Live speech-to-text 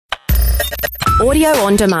Audio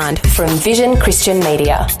on demand from Vision Christian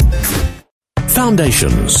Media.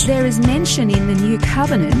 Foundations. There is mention in the New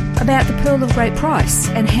Covenant about the pearl of great price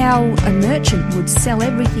and how a merchant would sell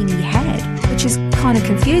everything he had, which is kind of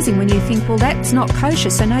confusing when you think, well, that's not kosher,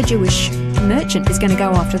 so no Jewish merchant is going to go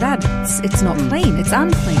after that. It's not clean, it's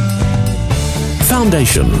unclean.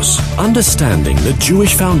 Foundations. Understanding the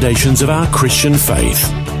Jewish foundations of our Christian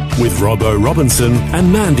faith. With Robbo Robinson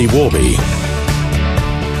and Mandy Warby.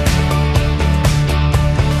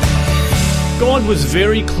 God was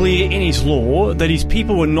very clear in his law that his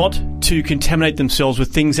people were not to contaminate themselves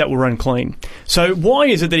with things that were unclean. So why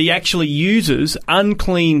is it that he actually uses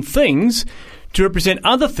unclean things to represent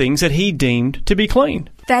other things that he deemed to be clean?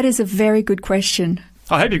 That is a very good question.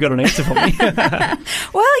 I hope you've got an answer for me.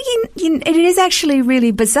 Well, it is actually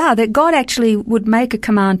really bizarre that God actually would make a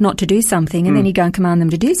command not to do something and then he'd go and command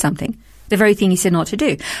them to do something. The very thing he said not to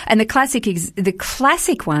do. And the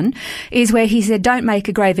classic one is where he said, don't make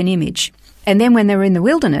a graven image. And then when they were in the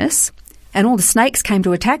wilderness and all the snakes came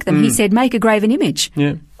to attack them, he said, make a graven image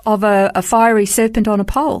of a fiery serpent on a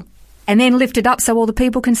pole and then lift it up so all the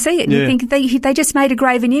people can see it. And you think they just made a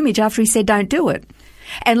graven image after he said don't do it.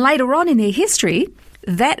 And later on in their history,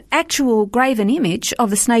 that actual graven image of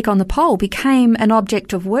the snake on the pole became an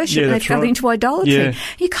object of worship and they fell into idolatry. Yeah.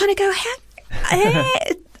 You kind of go,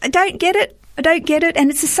 I don't get it. I don't get it. And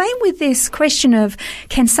it's the same with this question of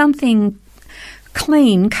can something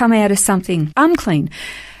clean come out of something unclean?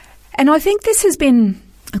 And I think this has been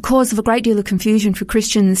a cause of a great deal of confusion for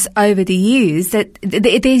Christians over the years, that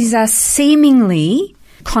these are seemingly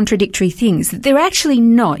contradictory things. They're actually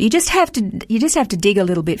not. You just have to dig a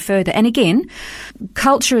little bit further. And again,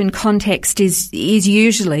 culture and context is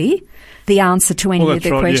usually the answer to any of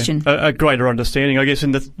the question. Yeah. A greater understanding, I guess.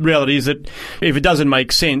 And the reality is that if it doesn't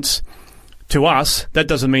make sense to us, that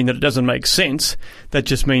doesn't mean that it doesment make sense. That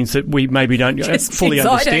just means that we maybe don't fully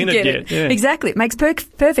understand it yet. Yeah. Exactly. It makes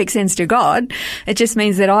perfect sense to God. It just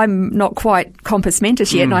means that I'm not quite compos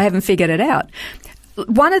mentis yet and I haven't figured it out.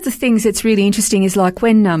 One of the things that's really interesting is like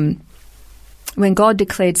when God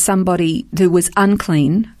declared somebody who was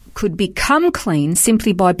unclean could become clean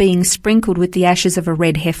simply by being sprinkled with the ashes of a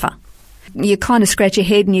red heifer. You kind of scratch your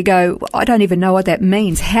head and you go, I don't even know what that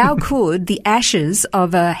means. How could the ashes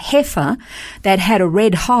of a heifer that had a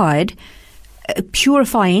red hide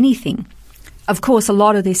purify anything? Of course, a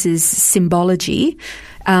lot of this is symbology.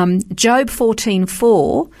 Job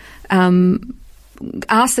 14:4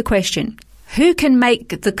 asks the question, who can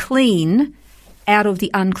make the clean out of the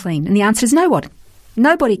unclean? And the answer is no one.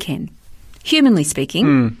 Nobody can, humanly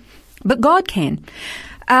speaking, but God can.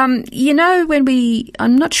 I'm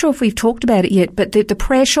not sure if we've talked about it yet, but the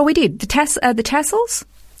prayer, sure we did. The tassels?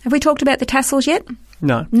 Have we talked about the tassels yet?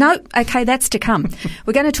 No. No? Okay, that's to come.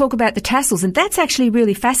 We're going to talk about the tassels, and that's actually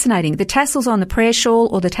really fascinating. The tassels on the prayer shawl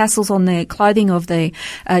or the tassels on the clothing of the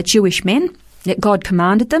Jewish men, that God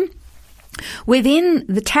commanded them. Within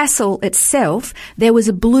the tassel itself, there was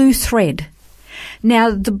a blue thread.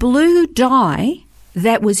 Now, the blue dye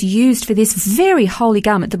that was used for this very holy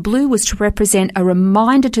garment, the blue was to represent a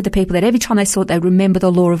reminder to the people that every time they saw it, they remember the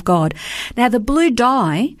law of God. Now, the blue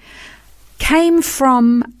dye came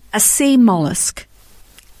from a sea mollusk.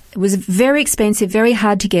 It was very expensive, very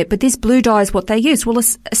hard to get, but this blue dye is what they used. Well, a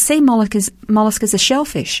sea mollusk is a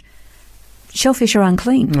shellfish. Shellfish are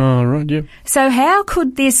unclean. Oh, right, yeah. So how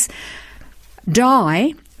could this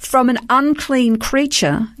dye from an unclean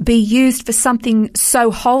creature be used for something so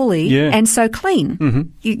holy and so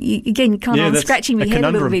clean? Again, I'm scratching my head a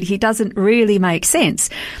little bit. He doesn't really make sense.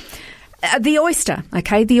 The oyster,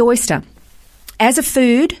 as a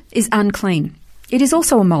food is unclean. It is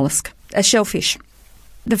also a mollusk, a shellfish.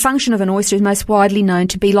 The function of an oyster is most widely known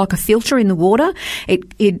to be like a filter in the water.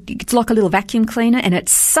 It's like a little vacuum cleaner, and it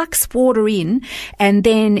sucks water in, and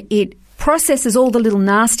then it processes all the little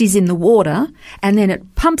nasties in the water, and then it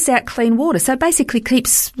pumps out clean water. So it basically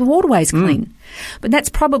keeps the waterways clean. But that's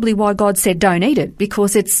probably why God said don't eat it,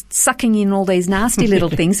 because it's sucking in all these nasty little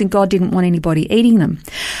things, and God didn't want anybody eating them.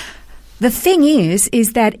 The thing is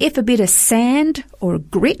that if a bit of sand or a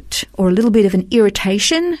grit or a little bit of an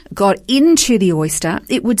irritation got into the oyster,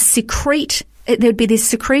 it would secrete. There'd be this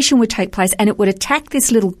secretion would take place, and it would attack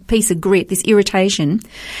this little piece of grit, this irritation,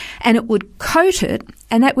 and it would coat it,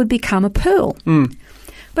 and that would become a pearl.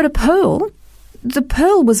 But the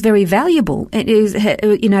pearl was very valuable. It is,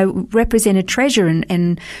 represented treasure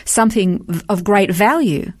and something of great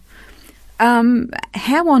value.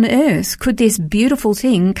 How on earth could this beautiful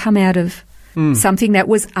thing come out of something that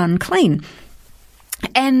was unclean?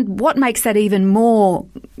 And what makes that even more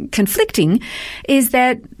conflicting is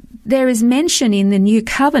that there is mention in the New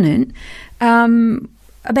Covenant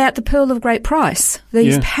about the pearl of great price,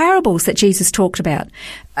 these parables that Jesus talked about,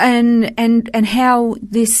 and how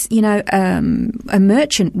this, a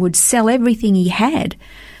merchant would sell everything he had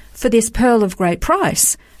for this pearl of great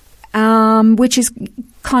price, which is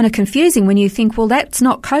kind of confusing when you think, well, that's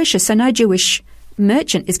not kosher, so no Jewish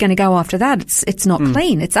merchant is going to go after that. It's not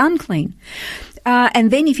clean, it's unclean.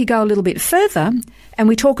 And then if you go a little bit further and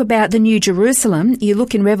we talk about the New Jerusalem, you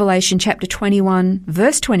look in Revelation chapter 21,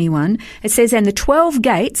 verse 21, it says, and the 12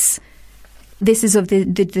 gates, this is of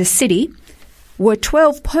the city, were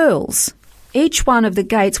 12 pearls. Each one of the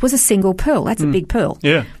gates was a single pearl. That's a big pearl.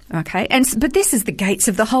 Yeah. Okay. But this is the gates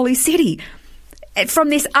of the holy city. From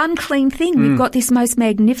this unclean thing, we've got this most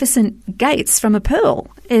magnificent gates from a pearl.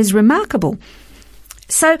 It is remarkable.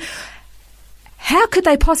 So how could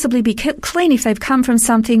they possibly be clean if they've come from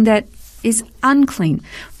something that is unclean?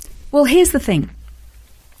 Well, here's the thing.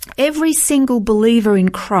 Every single believer in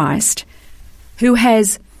Christ who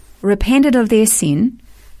has repented of their sin,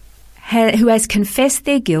 who has confessed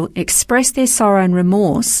their guilt, expressed their sorrow and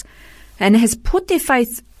remorse, and has put their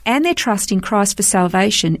faith and their trust in Christ for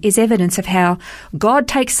salvation, is evidence of how God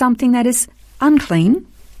takes something that is unclean,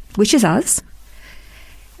 which is us,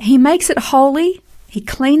 He makes it holy, He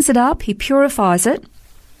cleans it up, He purifies it,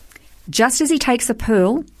 just as He takes a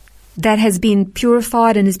pearl that has been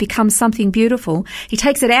purified and has become something beautiful. He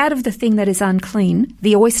takes it out of the thing that is unclean,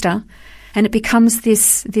 the oyster, and it becomes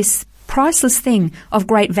this priceless thing of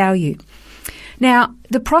great value. Now,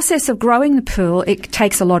 the process of growing the pearl, it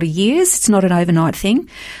takes a lot of years. It's not an overnight thing.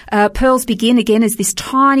 Pearls begin, again, as this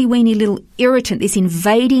tiny, weeny little irritant, this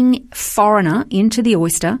invading foreigner into the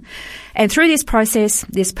oyster. And through this process,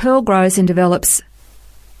 this pearl grows and develops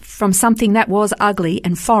from something that was ugly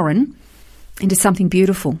and foreign into something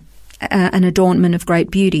beautiful, an adornment of great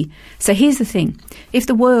beauty. So here's the thing. If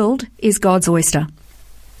the world is God's oyster,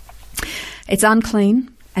 it's unclean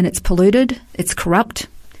and it's polluted, it's corrupt,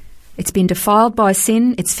 it's been defiled by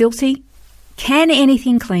sin, it's filthy. Can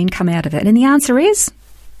anything clean come out of it? And the answer is,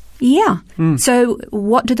 yeah. So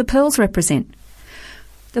what do the pearls represent?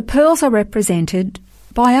 The pearls are represented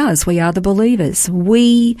by us. We are the believers.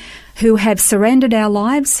 We who have surrendered our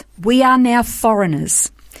lives, we are now foreigners.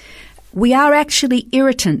 We are actually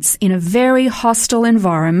irritants in a very hostile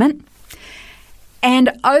environment.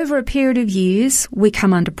 And over a period of years, we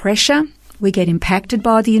come under pressure. We get impacted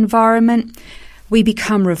by the environment. We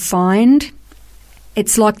become refined.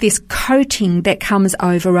 It's like this coating that comes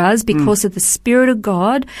over us because of the Spirit of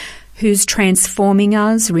God who's transforming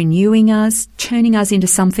us, renewing us, turning us into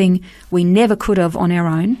something we never could have on our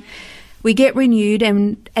own. We get renewed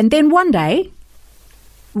and then one day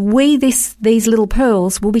these little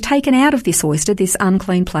pearls will be taken out of this oyster, this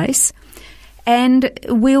unclean place, and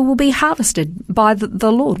we will be harvested by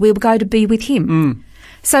the Lord. We'll go to be with Him.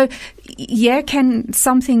 So, yeah, can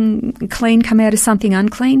something clean come out of something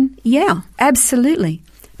unclean? Yeah, absolutely.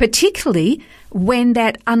 Particularly when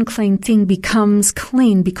that unclean thing becomes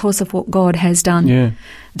clean because of what God has done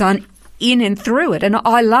in and through it. And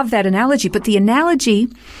I love that analogy, but the analogy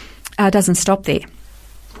doesn't stop there.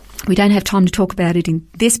 We don't have time to talk about it in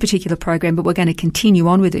this particular program, but we're going to continue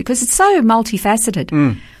on with it because it's so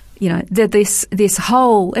multifaceted. You know, this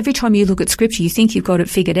whole, every time you look at Scripture, you think you've got it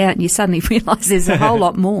figured out and you suddenly realise there's a whole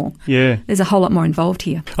lot more. Yeah. There's a whole lot more involved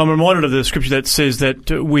here. I'm reminded of the Scripture that says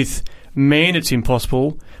that with man it's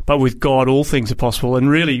impossible, but with God all things are possible. And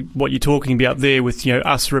really what you're talking about there with,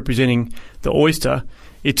 us representing the oyster,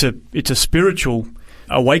 it's a spiritual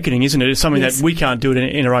awakening, isn't it? It's something that we can't do it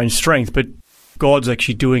in our own strength, but God's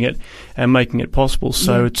actually doing it and making it possible.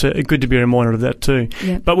 So it's good to be reminded of that too.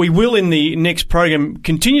 Yep. But we will, in the next program,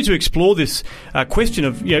 continue to explore this question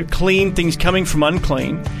of clean things coming from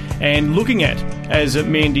unclean and looking at, as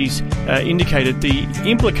Mandy's indicated, the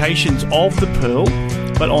implications of the pearl,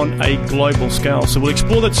 but on a global scale. So we'll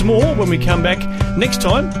explore that some more when we come back next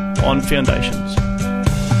time on Foundations.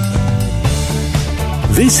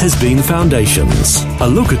 This has been Foundations, a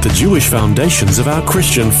look at the Jewish foundations of our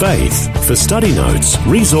Christian faith. For study notes,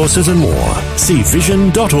 resources and more, see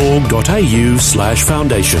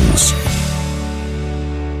vision.org.au/foundations.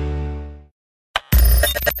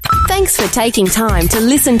 Thanks for taking time to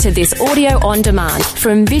listen to this audio on demand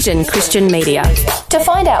from Vision Christian Media. To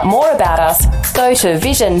find out more about us, go to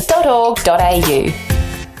vision.org.au.